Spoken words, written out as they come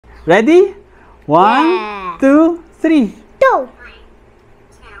Ready? One, Yeah. 2, 3. Go!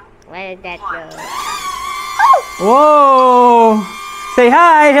 Where did that go? Whoa! Say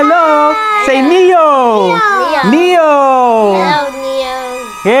hi, hello. Hi. Say Neo. Neo. Neo. Hello, Neo.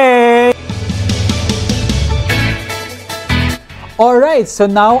 Hey. Alright, so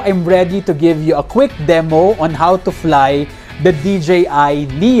now I'm ready to give you a quick demo on how to fly the DJI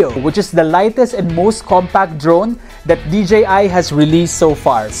Neo, which is the lightest and most compact drone that DJI has released so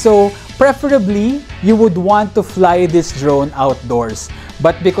far. So preferably, you would want to fly this drone outdoors.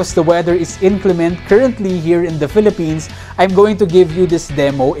 But because the weather is inclement currently here in the Philippines, I'm going to give you this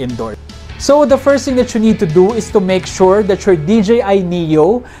demo indoors. So the first thing that you need to do is to make sure that your DJI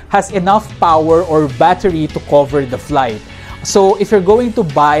Neo has enough power or battery to cover the flight. So if you're going to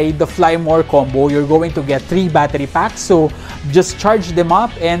buy the Fly More combo, you're going to get 3 battery packs. So just charge them up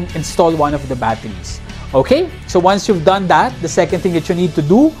and install one of the batteries. Okay, so once you've done that, the second thing that you need to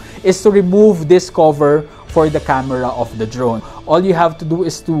do is to remove this cover for the camera of the drone. All you have to do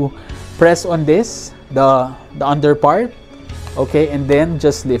is to press on this, the under part, okay, and then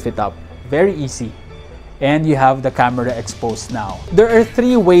just lift it up. Very easy. And you have the camera exposed now. There are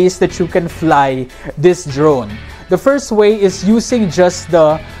 3 ways that you can fly this drone. The first way is using just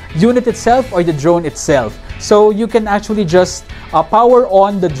the unit itself or the drone itself. So you can actually just power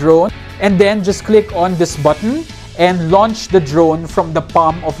on the drone and then just click on this button and launch the drone from the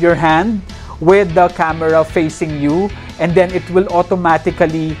palm of your hand with the camera facing you, and then it will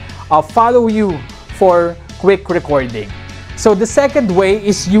automatically follow you for quick recording. So the second way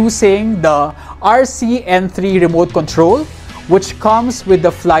is using the RCN3 remote control, which comes with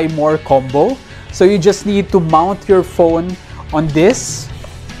the Fly More combo. So you just need to mount your phone on this.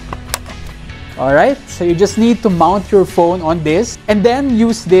 Alright, so you just need to mount your phone on this and then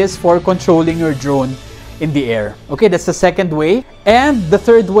use this for controlling your drone in the air. Okay, that's the second way. And the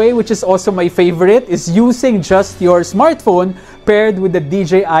third way, which is also my favorite, is using just your smartphone paired with the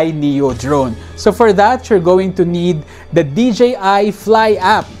DJI Neo drone. So for that, you're going to need the DJI Fly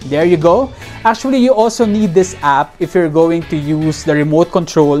App. There you go. Actually, you also need this app if you're going to use the remote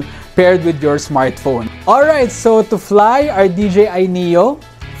control paired with your smartphone. Alright, so to fly our DJI Neo,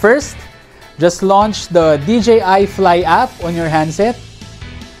 first, just launch the DJI Fly App on your handset.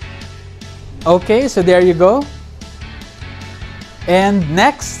 Okay, so there you go. And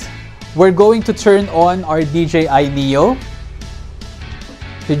next, we're going to turn on our DJI Neo.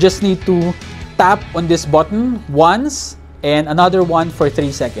 You just need to tap on this button once and another one for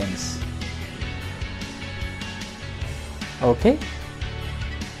 3 seconds. Okay.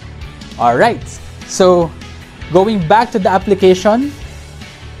 Alright, so going back to the application,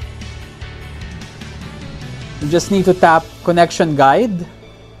 you just need to tap Connection Guide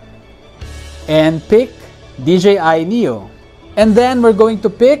and pick DJI Neo. And then we're going to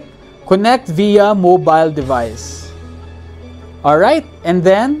pick Connect via mobile device. Alright, and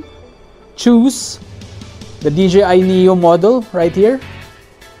then choose the DJI Neo model right here.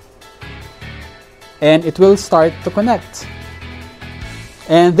 And it will start to connect.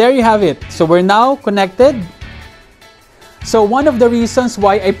 And there you have it. So we're now connected. So one of the reasons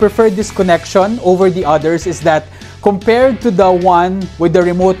why I prefer this connection over the others is that compared to the one with the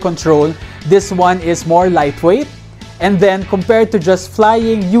remote control, this one is more lightweight. And then compared to just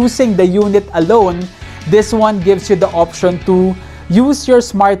flying using the unit alone, this one gives you the option to use your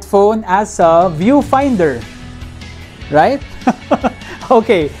smartphone as a viewfinder. Right?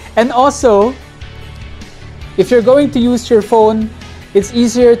 Okay. And also, if you're going to use your phone, it's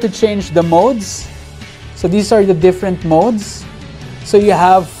easier to change the modes. So these are the different modes. So you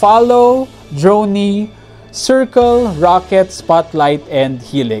have follow, droney, circle, rocket, spotlight, and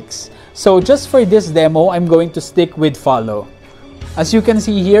helix. So just for this demo, I'm going to stick with follow. As you can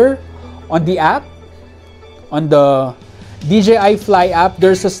see here on the app, on the DJI Fly app,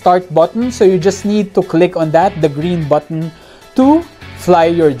 there's a start button. So you just need to click on that, the green button, to fly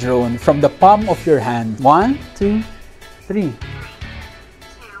your drone from the palm of your hand. 1, 2, 3.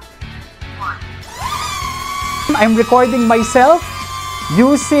 I'm recording myself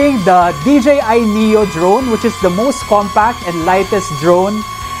using the DJI Neo drone, which is the most compact and lightest drone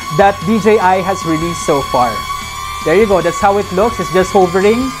that DJI has released so far. There you go, that's how it looks. It's just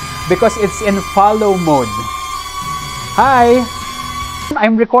hovering because it's in follow mode. Hi!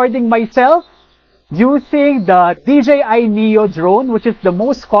 I'm recording myself using the DJI Neo drone, which is the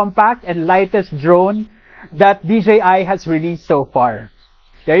most compact and lightest drone that DJI has released so far.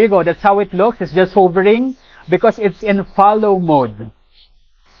 There you go, that's how it looks. It's just hovering because it's in follow mode.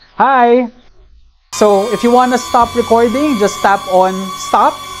 Hi! So if you want to stop recording, just tap on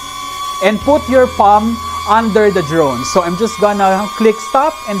stop and put your palm under the drone. So I'm just gonna click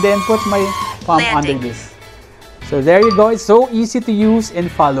stop and then put my palm under this. So there you go. It's so easy to use in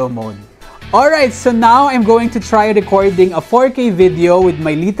follow mode. Alright, so now I'm going to try recording a 4K video with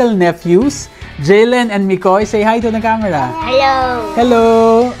my little nephews, Jalen and Mikoy. Say hi to the camera. Hello.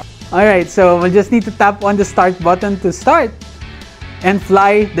 Hello. Alright, so we'll just need to tap on the start button to start and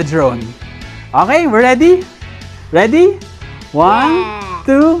fly the drone. Okay, we're ready? Ready? 1,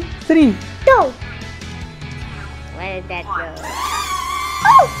 2, 3. Go. Where did that go?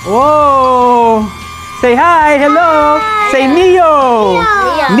 Whoa! Say hi, hello. Hi. Say Neo.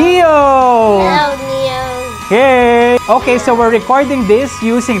 Neo. Hello, Neo. Hey. Okay, so we're recording this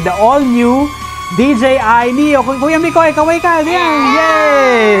using the all-new DJI Neo. Kuya Mikoy, kaway ka.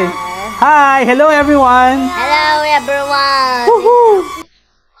 Yay! Hi, hello everyone. Hello, everyone. Woohoo!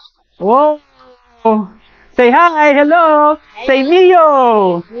 Whoa! Say hi, hello. Say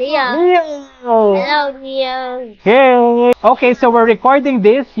Neo. Neo. Neo. Hello, Neo. Hey! Okay, so we're recording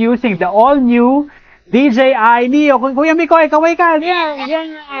this using the all-new DJI Neo. Kuya Mikoy, kaway ka.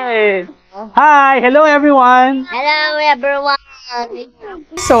 Yay! Hi, hello everyone. Hello, everyone.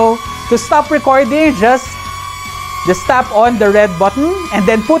 So, to stop recording, just tap on the red button and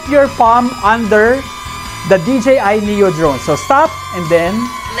then put your palm under the DJI Neo drone. So, stop and then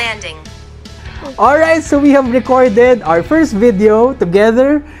landing. Alright, so we have recorded our first video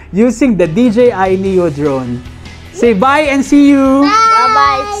together using the DJI Neo drone. Say bye and see you!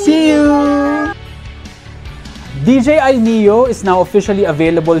 Bye-bye. See you! DJI Neo is now officially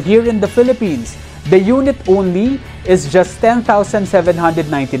available here in the Philippines. The unit only is just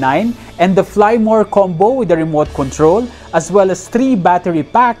 $10,799 and the Fly More combo with the remote control as well as 3 battery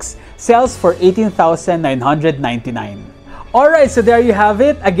packs sells for $18,999. Alright, so there you have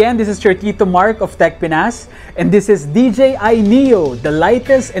it. Again, this is your Tito Mark of Tech Pinas and this is DJI Neo, the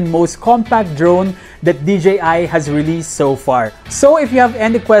lightest and most compact drone that DJI has released so far. So if you have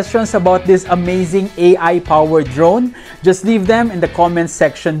any questions about this amazing AI-powered drone, just leave them in the comments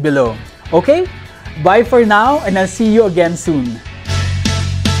section below. Okay? Bye for now and I'll see you again soon.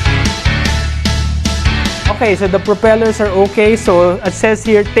 Okay, so the propellers are okay. So it says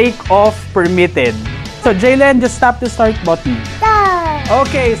here, take off permitted. So Jalen, just tap the start button.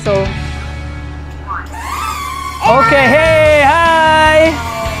 Okay, so... Okay, hey, hi!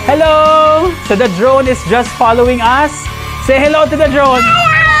 Hello! So the drone is just following us. Say hello to the drone.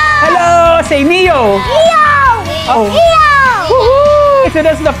 Hello! Say Neo! Oh. Woohoo! So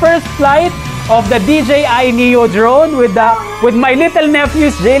that's the first flight of the DJI Neo drone with my little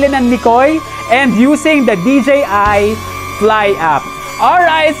nephews Jalen and Mikoy and using the DJI Fly App.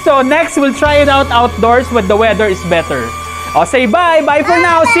 Alright, so next we'll try it out outdoors when the weather is better. I'll say bye! Bye for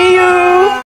now! See you!